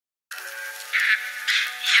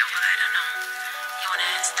Yeah, well, I don't know. You wanna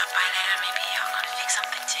stop by later? Maybe I'm gonna fix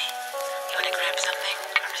something tea. You wanna grab something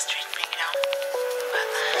from the street, bring it home? But,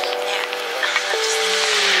 yeah, I'm just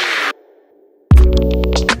thinking.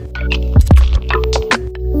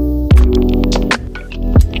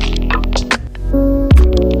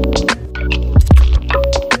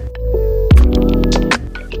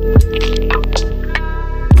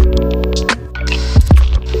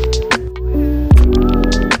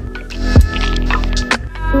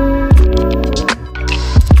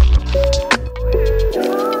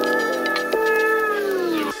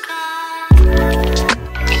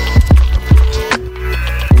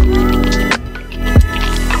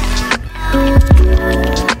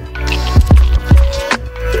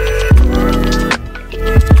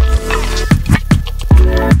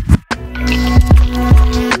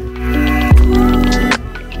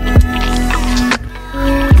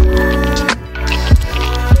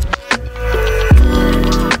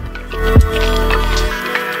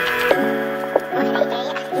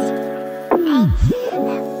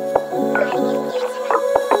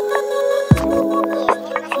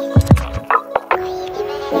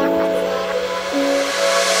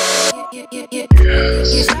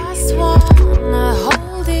 You just wanna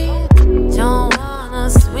hold it, don't wanna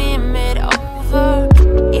swim it over.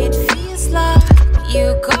 It feels like you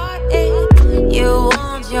got it, you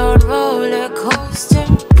want your roller coaster.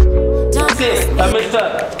 Mister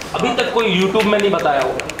अभी तक कोई YouTube में नहीं बताया हो।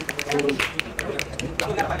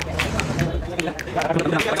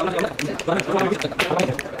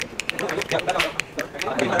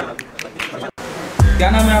 क्या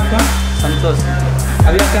नाम है आपका? संतोष।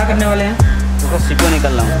 अभी आप क्या करने वाले हैं? तो सीपो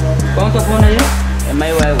निकल रहा हूँ। कौन सा फ़ोन है ये?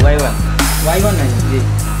 MI Y1 है जी।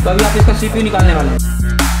 तो अभी आप इसका CPU निकालने वाले हैं।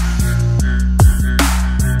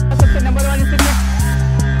 सबसे नंबर वाली स्थिति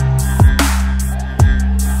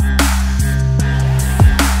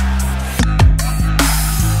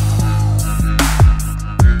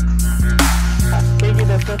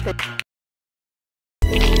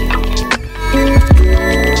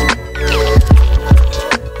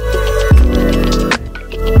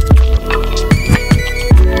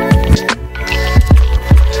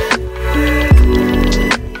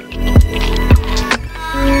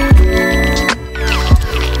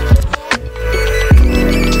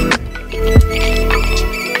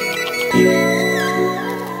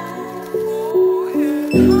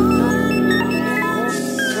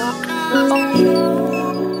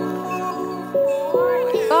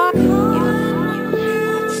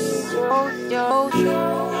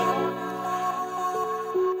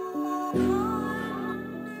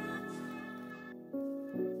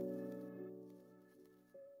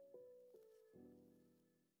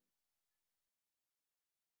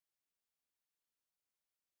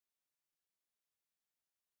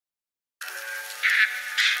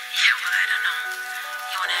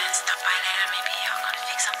Stop by later, maybe I'm gonna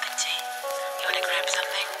fix something tea. You wanna grab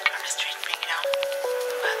something from the street, bring it home?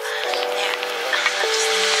 But, yeah, I'm just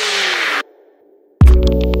thinking.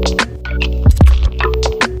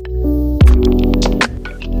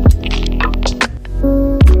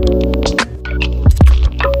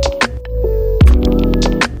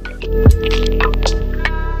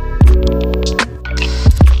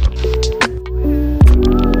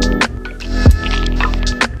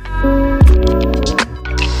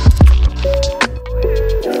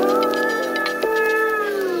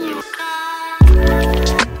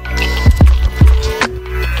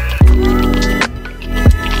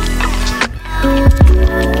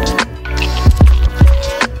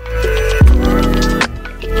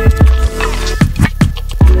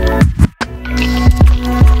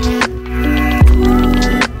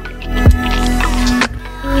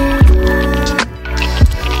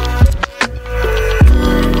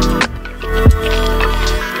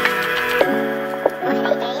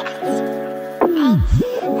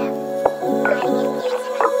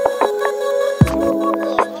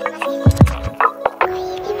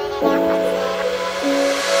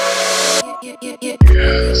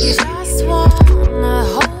 You just wanna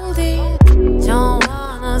hold it, don't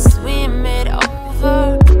wanna swim it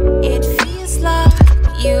over. It feels like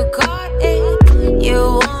you got it,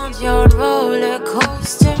 you want your roller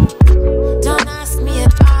coaster. Don't ask me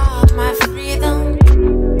about my freedom,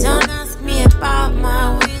 don't ask me about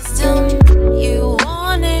my wisdom. You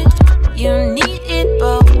want it, you need it,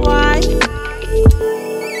 but why?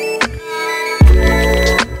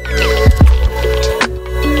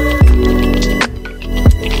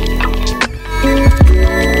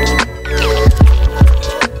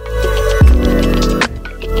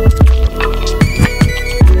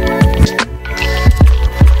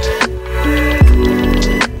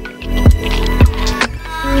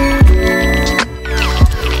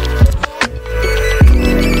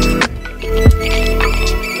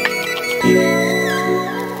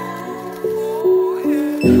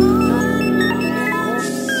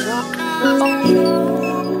 Stop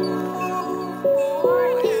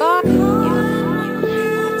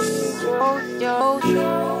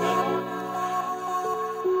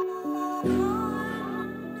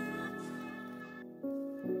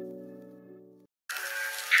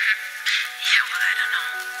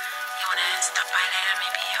by later,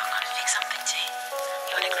 maybe you're gonna fix something tea.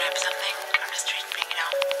 You wanna grab something from the street, bring it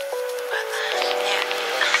home. But yeah,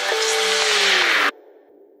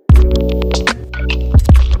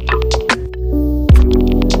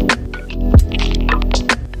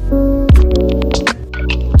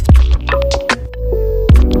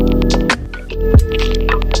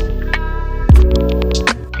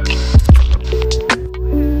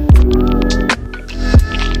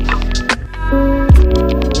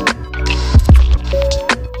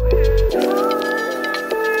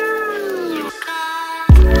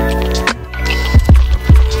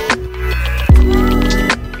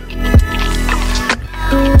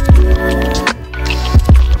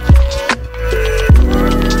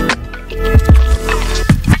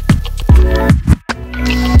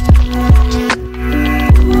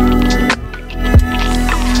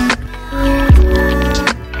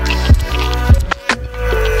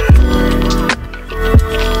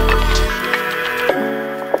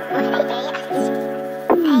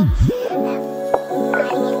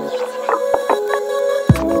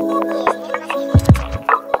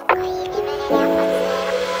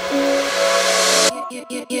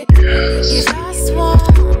 you just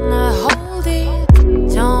wanna hold it,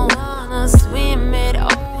 don't wanna swim it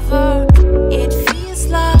over. It feels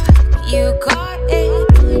like you got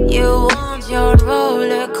it, you want your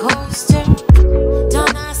roller coaster.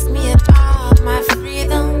 Don't ask me about my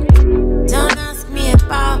freedom, don't ask me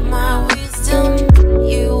about my wisdom.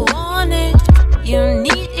 You want it, you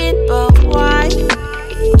need it, but why?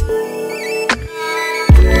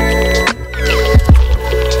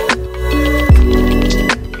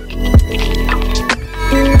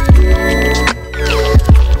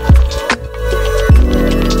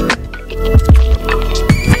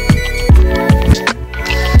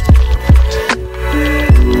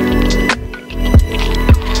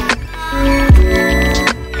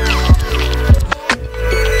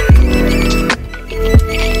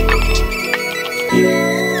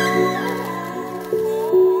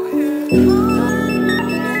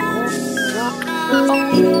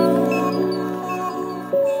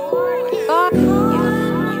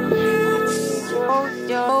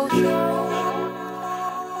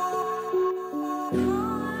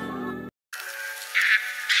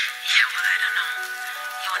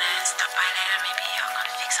 Stop by later, maybe you're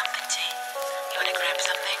gonna fix something tea. You wanna grab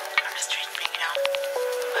something from the street, bring it home.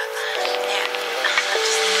 But yeah,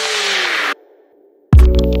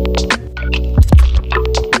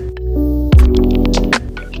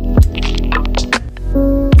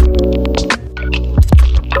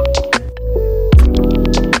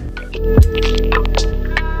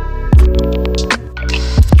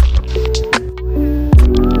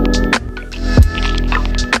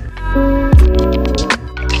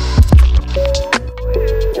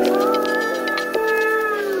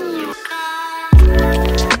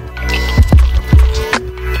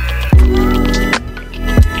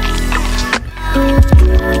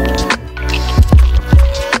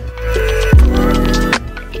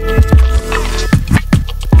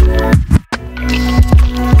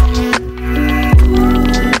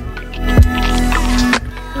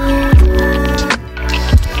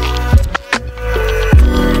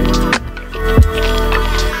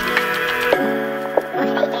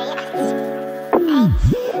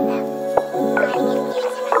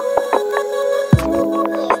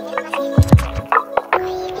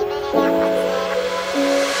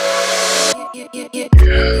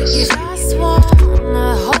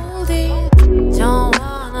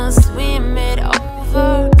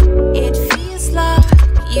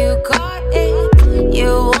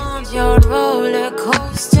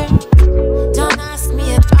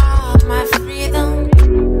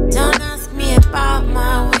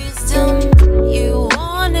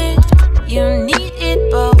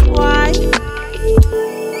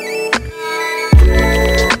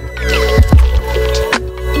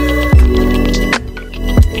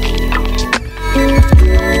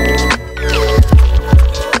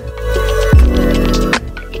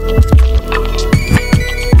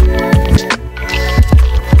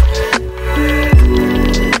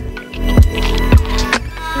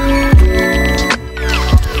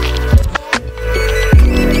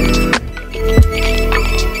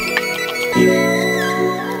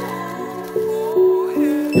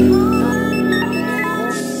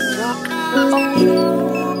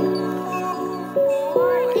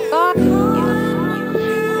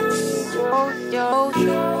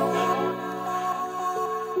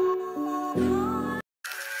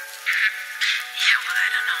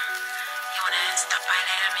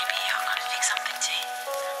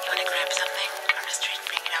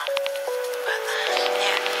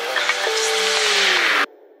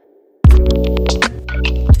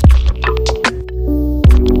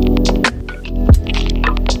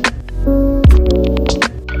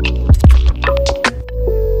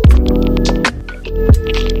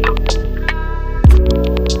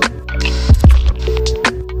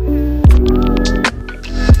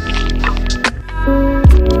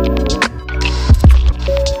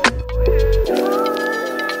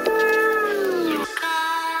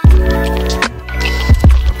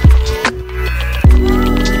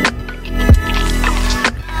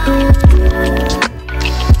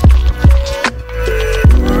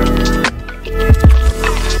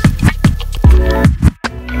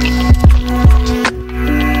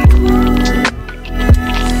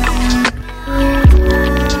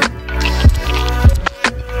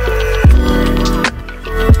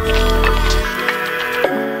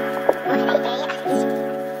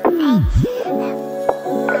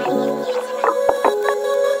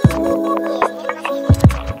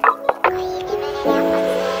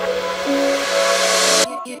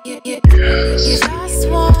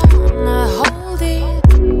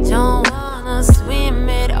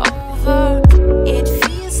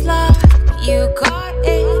 You got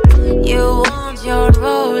it. You want your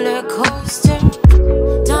roller coaster.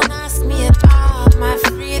 Don't ask me about my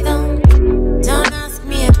freedom. Don't ask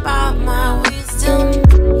me about my wisdom.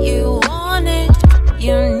 You want it.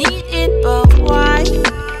 You need it, but why?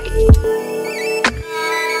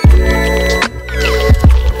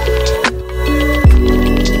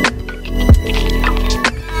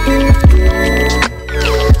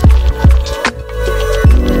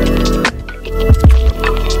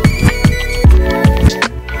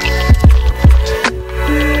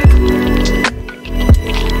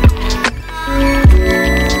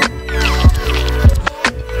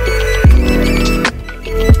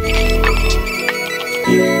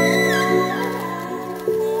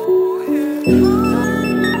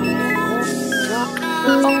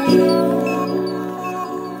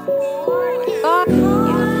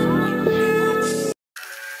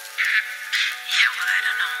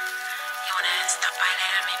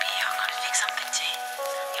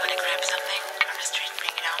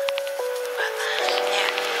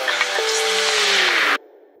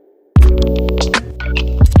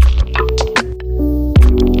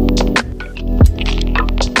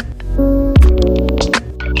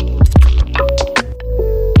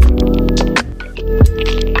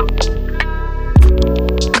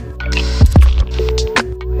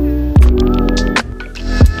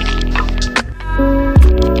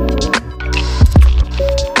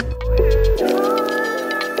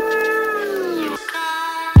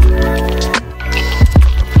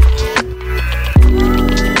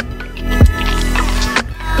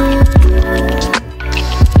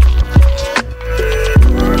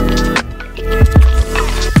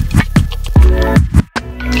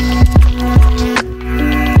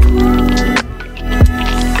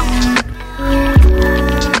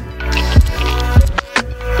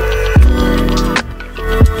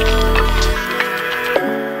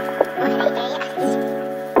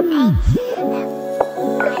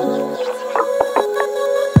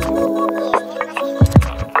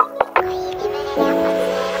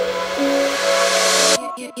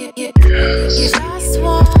 You just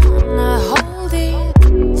wanna hold it,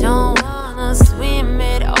 don't wanna swim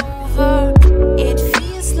it over. It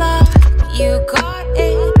feels like you got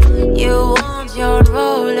it. You want your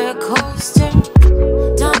roller coaster.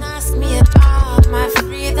 Don't ask me about my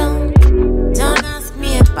freedom. Don't ask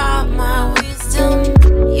me about my wisdom.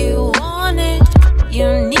 You want it, you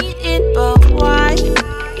need it, but why?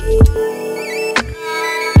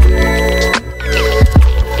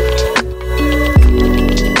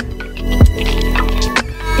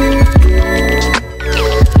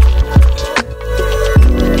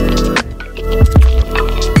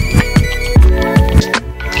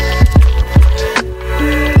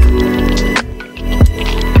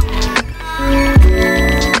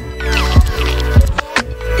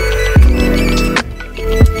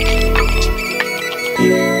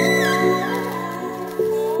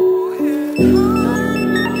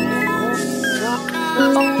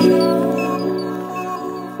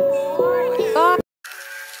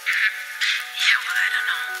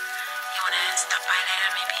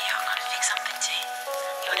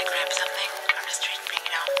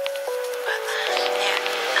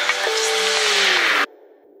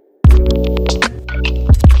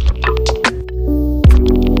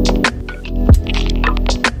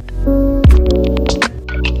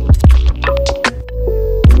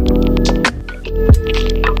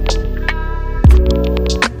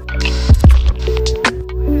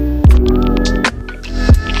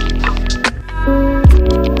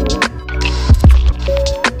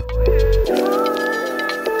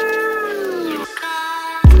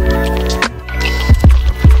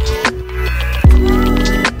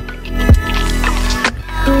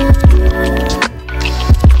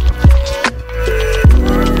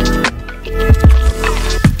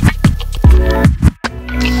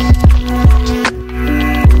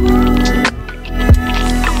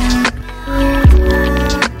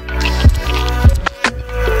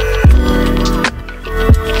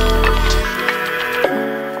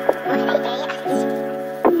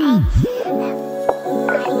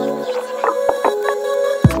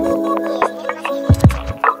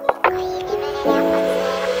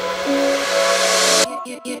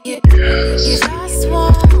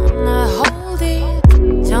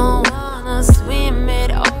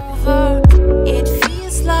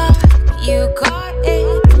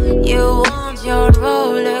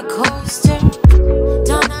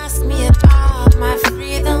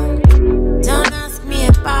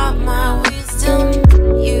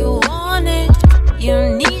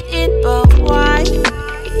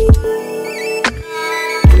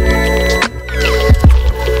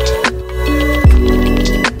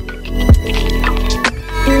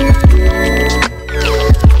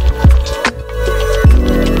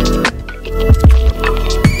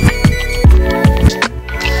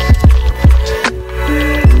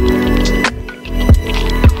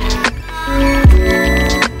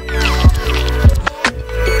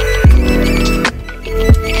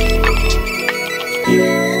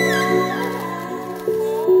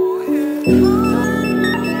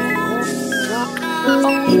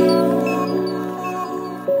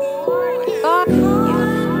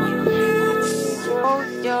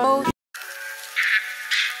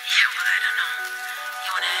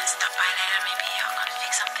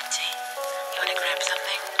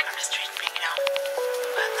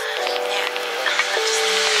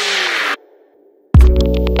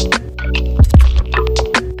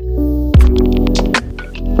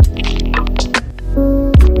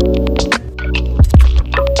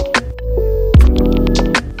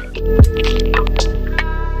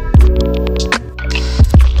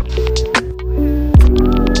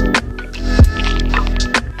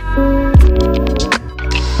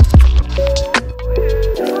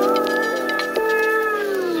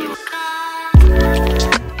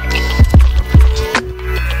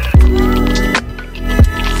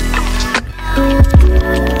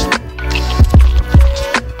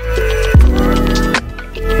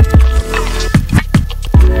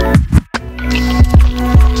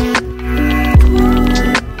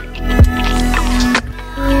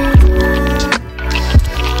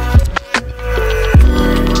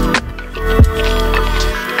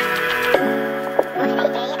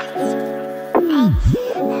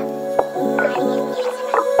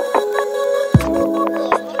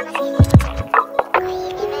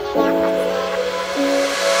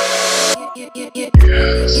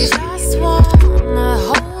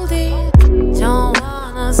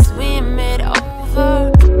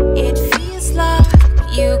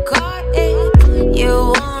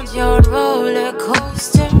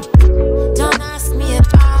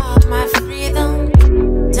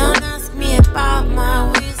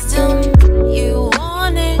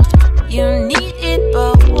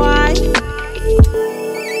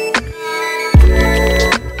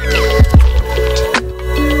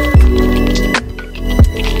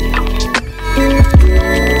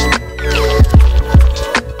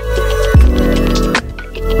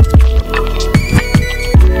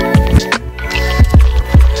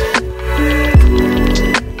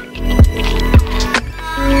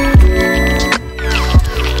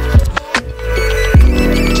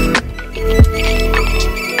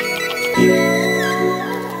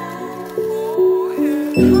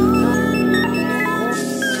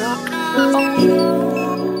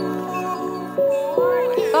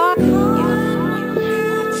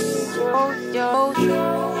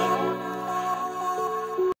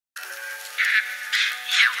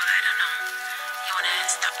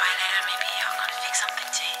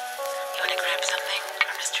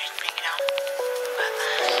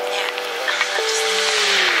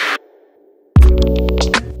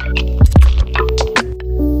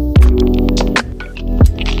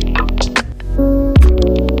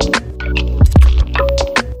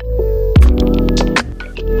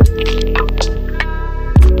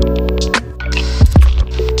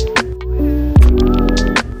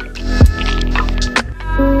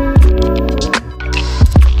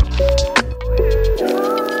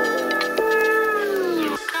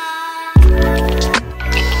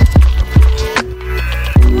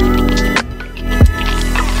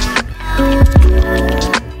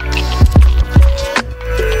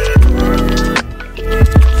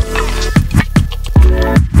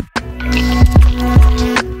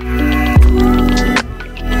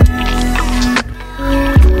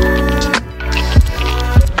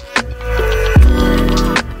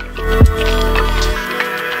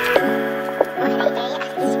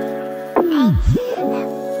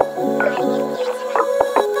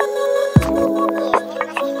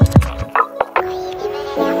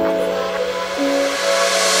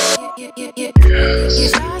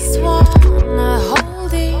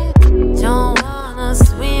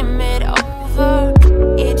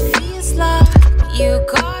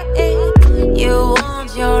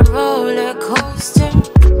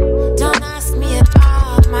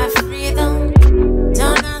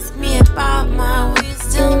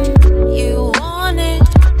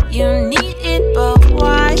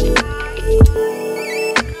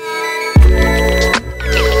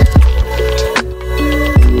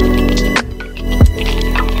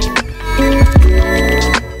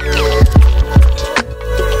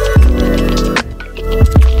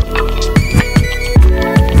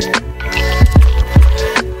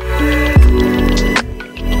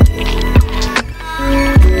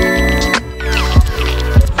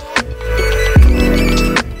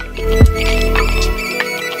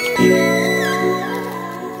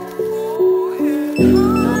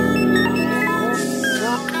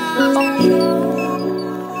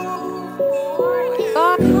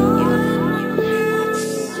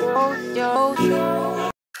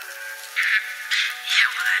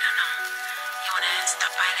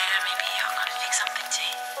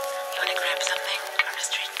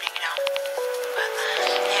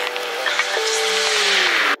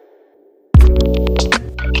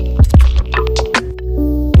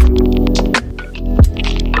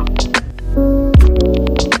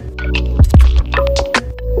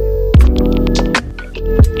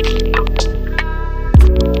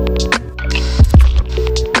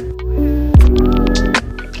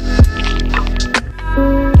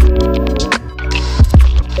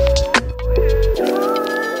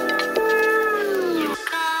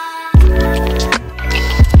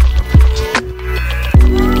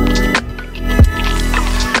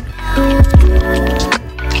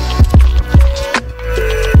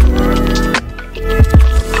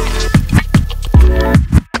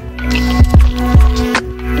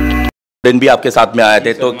 दिन भी आपके साथ में आए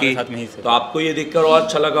थे तो आपको ये देखकर और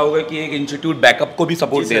अच्छा लगा होगा कि एक इंस्टीट्यूट बैकअप को भी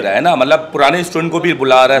सपोर्ट दे रहा है ना, मतलब पुराने स्टूडेंट को भी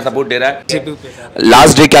बुला रहा है, सपोर्ट दे रहा है।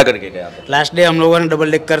 लास्ट डे क्या करके गया? लास्ट डे हम लोगों ने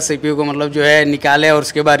डबल डेकर सीपीयू को मतलब जो है निकाले और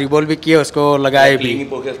उसके बाद रिवॉल्व भी किए, उसको लगाए भी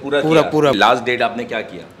पूरा। लास्ट डेट आपने क्या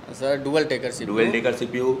किया सर? डुअल डेकर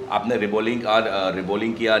सीपीयू आपने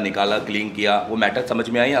रिबोलिंग किया, निकाला, क्लीन किया, वो मैटर समझ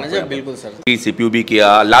में आई आपको? बिल्कुल सर। सीपीयू भी किया।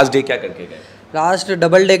 लास्ट डे क्या करके गए? लास्ट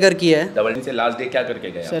डबल डेकर किया है। डबल से लास्ट डे क्या करके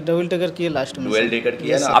गया? सर डबल डेकर किया लास्ट में। डुअल डेकर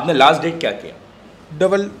किया ना आपने? लास्ट डे क्या किया?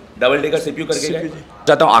 डबल डेकर सीपीयू करके गए।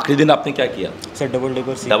 चाहता हूँ आखिरी दिन आपने क्या किया? Sir double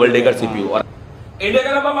decker CPU. और इंडिया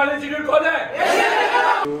का नंबर 1 इंस्टीट्यूट कौन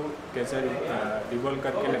है? तो कैसे रिवॉल्व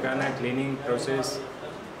करके लगाना है, क्लीनिंग प्रोसेस,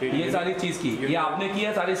 ये सारी चीज की ये आपने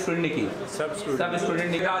किया, सारे स्टूडेंट ने की? सब स्टूडेंट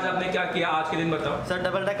ने। आज आपने क्या किया आज के दिन बताओ? सर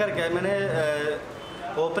डबल डेकर किया मैंने,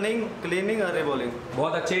 ओपनिंग, क्लीनिंग और रिवॉल्विंग।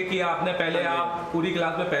 बहुत अच्छे किया आपने। पहले आप पूरी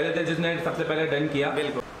क्लास में पहले थे जिसने सबसे पहले डन किया।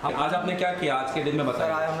 बिल्कुल। आज आपने क्या किया आज के दिन में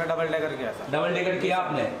बताया? आज हमने डबल डेकर किया सर। डबल डेकर किया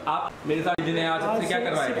आपने। आप मेरे साथ जिन्हें आज सबसे क्या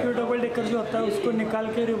करवाया? डबल डेकर जो होता है उसको निकाल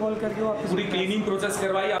के रिवॉल्व करके वापस पूरी क्लीनिंग प्रोसेस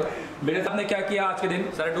करवाई। मेरे साथ ने क्या किया आज के दिन?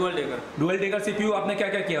 सर डुअल डेकर सीपीयू आपने क्या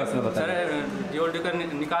क्या किया उसमें बताया? सर डुअल डेकर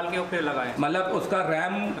निकाल के फिर लगाए, मतलब उसका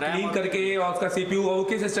रैम क्लीन करके और उसका सीपीयू वो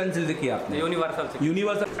किस स्ट्रेंथ से किया आपने? यूनिवर्सल से।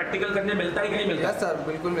 यूनिवर्सल प्रैक्टिकल करने मिलता है कि नहीं मिलता? यस सर,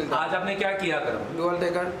 बिल्कुल मिलता है। आज आपने क्या किया कर्म? Dual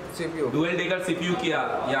decker CPU. Dual decker CPU किया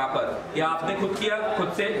यहाँ पर, या आपने खुद किया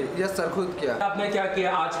खुद से? यस सर, खुद किया। आपने क्या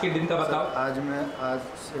किया आज के दिन का बताओ? आज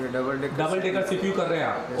डबल डेकर सीपीयू कर रहे हैं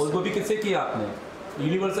आप, और वो भी किससे किया आपने?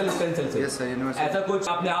 यूनिवर्सल स्टेंसिल से? Yes sir, universal. ऐसा कुछ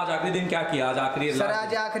आपने आज आखिरी दिन क्या किया? आज आखिरी सर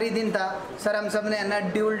आज आखिरी दिन था सर, हम सब ने ना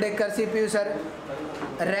dual decker CPU sir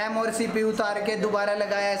RAM और सीपीयू उतार के दोबारा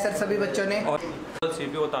लगाया है सर सभी बच्चों ने। और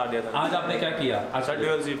सीपीयू उतार दिया था। आज आपने क्या किया? अच्छा,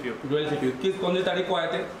 ड्यूअल सीपीयू। डुअल सीपीयू कौन सी तारीख को आए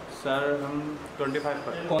थे सर? हम 25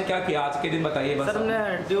 पर। कौन क्या किया आज के दिन बताइए बस। सर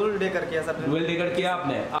हमने ड्यूल डेकर किया सर। डुअल डेकर किया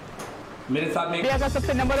आपने? मेरे साथ में इंडिया का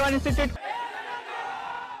सबसे नंबर 1 इंस्टीट्यूट।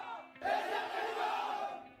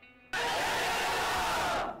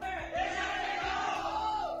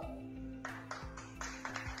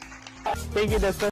 ठीक है दोस्तों।